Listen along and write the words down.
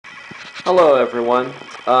Hello everyone.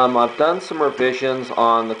 I've done some revisions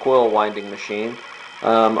on the coil winding machine.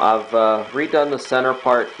 I've redone the center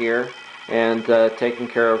part here and taken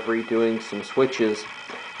care of redoing some switches.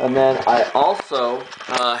 And then I also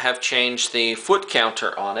have changed the foot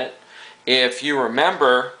counter on it. If you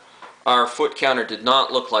remember, our foot counter did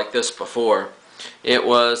not look like this before. It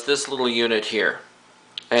was this little unit here.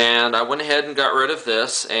 And I went ahead and got rid of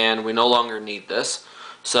this, and we no longer need this.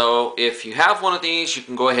 So if you have one of these, you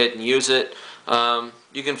can go ahead and use it.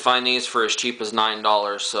 You can find these for as cheap as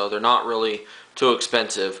 $9, so they're not really too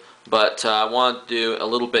expensive. But I wanted to do a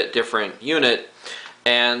little bit different unit,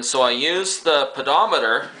 and so I used the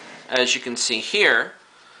pedometer, as you can see here,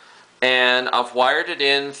 and I've wired it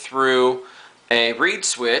in through a reed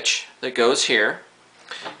switch that goes here.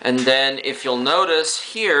 And then if you'll notice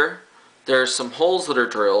here, there's some holes that are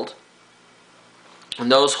drilled,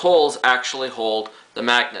 and those holes actually hold the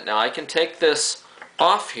magnet. Now I can take this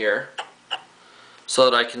off here so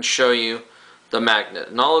that I can show you the magnet,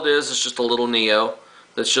 and all it is just a little neo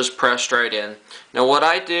that's just pressed right in. Now what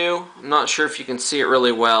I do, I'm not sure if you can see it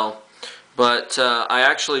really well, but I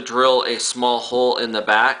actually drill a small hole in the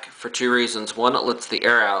back for two reasons. One, it lets the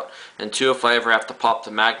air out, and two, if I ever have to pop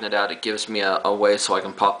the magnet out, it gives me a way so I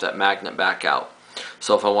can pop that magnet back out.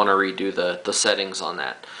 So if I want to redo the settings on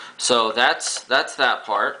that. So that's that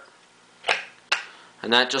part.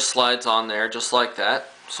 And that just slides on there just like that.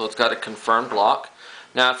 So it's got a confirmed lock.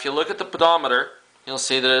 Now if you look at the pedometer, you'll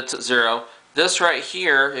see that it's at 0. This right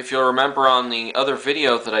here, if you'll remember on the other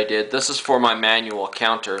video that I did, this is for my manual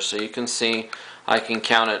counter. So you can see I can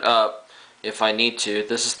count it up if I need to.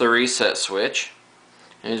 This is the reset switch.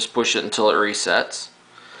 And you just push it until it resets.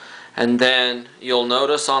 And then you'll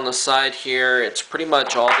notice on the side here, it's pretty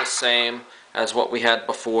much all the same as what we had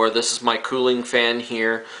before. This is my cooling fan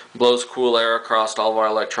here. Blows cool air across all of our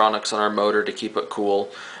electronics and our motor to keep it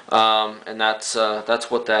cool. And that's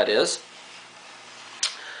what that is.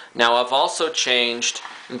 Now I've also changed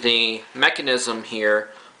the mechanism here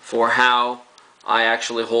for how I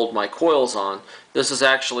actually hold my coils on. This is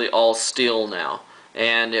actually all steel now,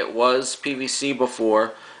 and it was PVC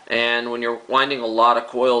before. And when you're winding a lot of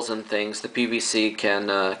coils and things, the PVC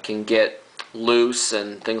can get loose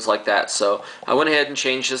and things like that. So I went ahead and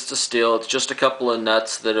changed this to steel. It's just a couple of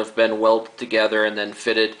nuts that have been welded together and then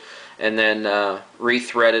fitted and then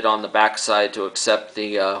rethreaded on the backside to accept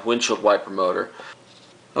the windshield wiper motor.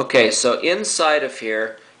 Okay, so inside of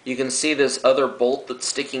here, you can see this other bolt that's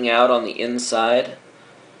sticking out on the inside.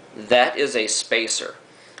 That is a spacer.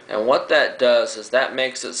 And what that does is that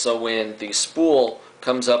makes it so when the spool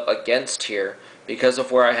comes up against here, because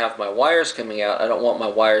of where I have my wires coming out, I don't want my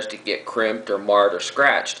wires to get crimped or marred or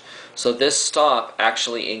scratched. So this stop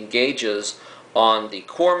actually engages on the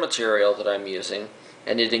core material that I'm using,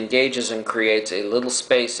 and it engages and creates a little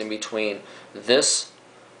space in between this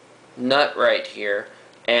nut right here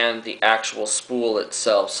and the actual spool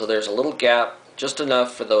itself. So there's a little gap, just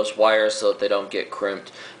enough for those wires so that they don't get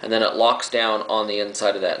crimped, and then it locks down on the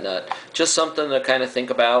inside of that nut. Just something to kind of think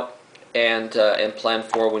about and plan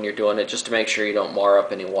for when you're doing it, just to make sure you don't mar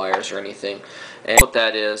up any wires or anything. And what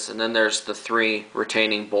that is, and then there's the 3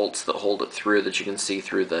 retaining bolts that hold it through that you can see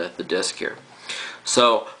through the disc here.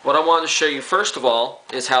 So what I wanted to show you first of all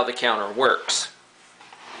is how the counter works.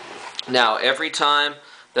 Now every time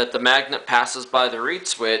that the magnet passes by the reed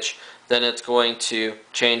switch, then it's going to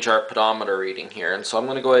change our pedometer reading here. And so I'm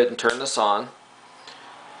going to go ahead and turn this on,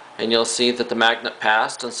 and you'll see that the magnet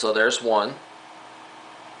passed, and so there's 1.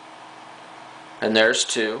 And there's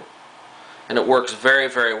 2, and it works very,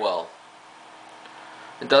 very well.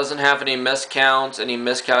 It doesn't have any miscounts, any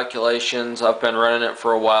miscalculations. I've been running it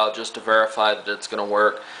for a while just to verify that it's going to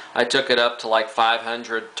work. I took it up to like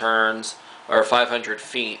 500 turns or 500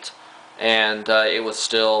 feet, and it was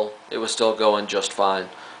still going just fine.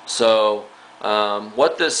 So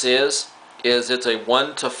what this is it's a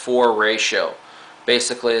 1:4 ratio.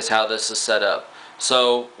 Basically, is how this is set up.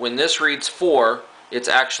 So when this reads 4. It's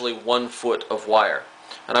actually 1 foot of wire.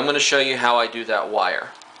 And I'm going to show you how I do that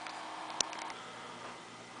wire.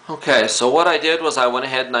 Okay, so what I did was I went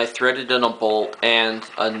ahead and I threaded in a bolt and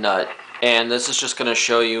a nut. And this is just going to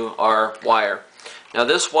show you our wire. Now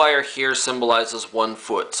this wire here symbolizes 1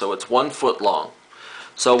 foot, so it's 1 foot long.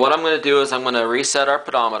 So what I'm going to do is I'm going to reset our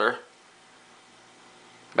pedometer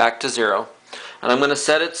back to 0. And I'm going to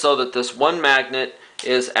set it so that this one magnet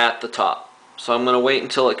is at the top. So I'm going to wait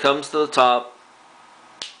until it comes to the top.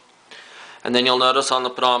 And then you'll notice on the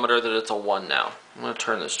pedometer that it's a 1 now. I'm going to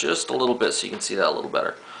turn this just a little bit so you can see that a little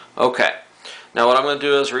better. Okay. Now what I'm going to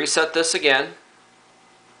do is reset this again.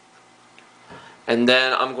 And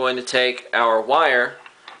then I'm going to take our wire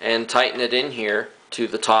and tighten it in here to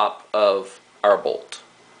the top of our bolt.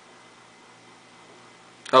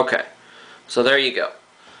 Okay, so there you go.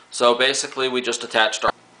 So basically we just attached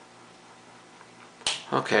our...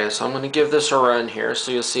 Okay, so I'm going to give this a run here.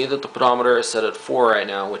 So you'll see that the pedometer is set at 4 right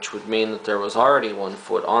now, which would mean that there was already 1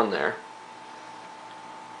 foot on there.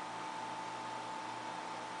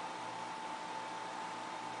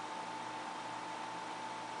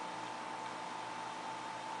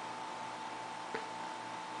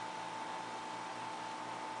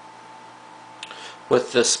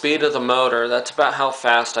 With the speed of the motor, that's about how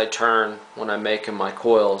fast I turn when I'm making my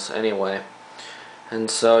coils anyway. And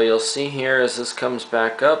so you'll see here as this comes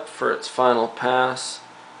back up for its final pass,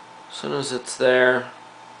 as soon as it's there,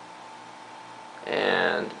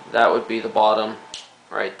 and that would be the bottom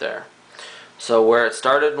right there. So where it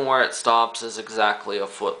started and where it stops is exactly a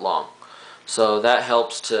foot long. So that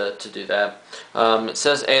helps to do that. It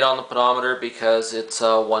says 8 on the pedometer because it's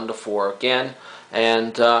 1 to 4 again.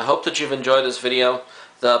 And I hope that you've enjoyed this video.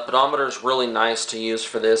 The pedometer is really nice to use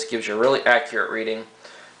for this. Gives you a really accurate reading.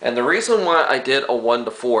 And the reason why I did a 1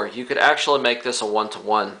 to 4, you could actually make this a 1 to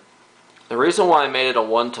 1. The reason why I made it a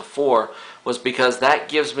 1 to 4 was because that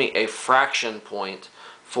gives me a fraction point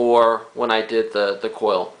for when I did the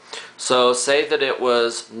coil. So say that it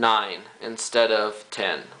was 9 instead of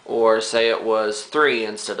 10, or say it was 3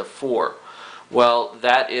 instead of 4. Well,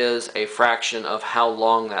 that is a fraction of how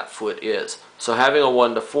long that foot is. So having a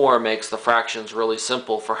 1 to 4 makes the fractions really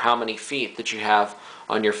simple for how many feet that you have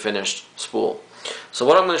on your finished spool. So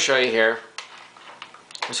what I'm going to show you here,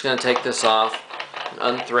 I'm just going to take this off and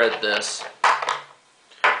unthread this.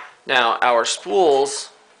 Now our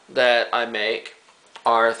spools that I make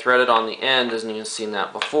are threaded on the end, as you've seen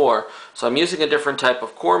that before. So I'm using a different type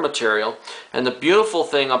of core material, and the beautiful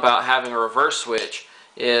thing about having a reverse switch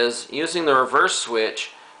is using the reverse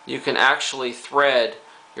switch you can actually thread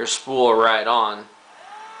your spool right on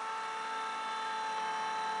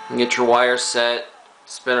and get your wire set,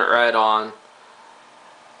 spin it right on,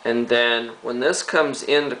 and then when this comes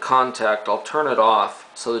into contact, I'll turn it off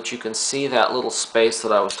so that you can see that little space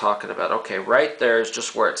that I was talking about. Okay, right there is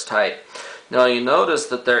just where it's tight. Now you notice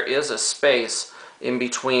that there is a space in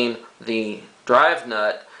between the drive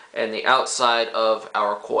nut and the outside of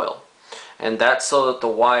our coil. And that's so that the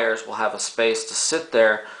wires will have a space to sit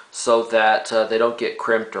there so that they don't get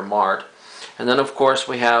crimped or marred. And then of course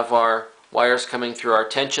we have our wires coming through our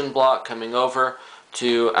tension block coming over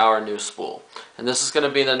to our new spool. And this is going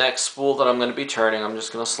to be the next spool that I'm going to be turning. I'm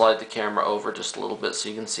just going to slide the camera over just a little bit so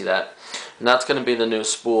you can see that. And that's going to be the new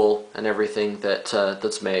spool and everything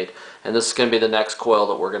that's made. And this is going to be the next coil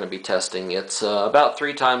that we're going to be testing. It's about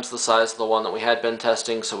 3 times the size of the one that we had been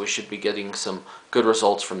testing, so we should be getting some good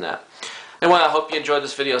results from that. Anyway, I hope you enjoyed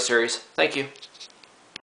this video series. Thank you.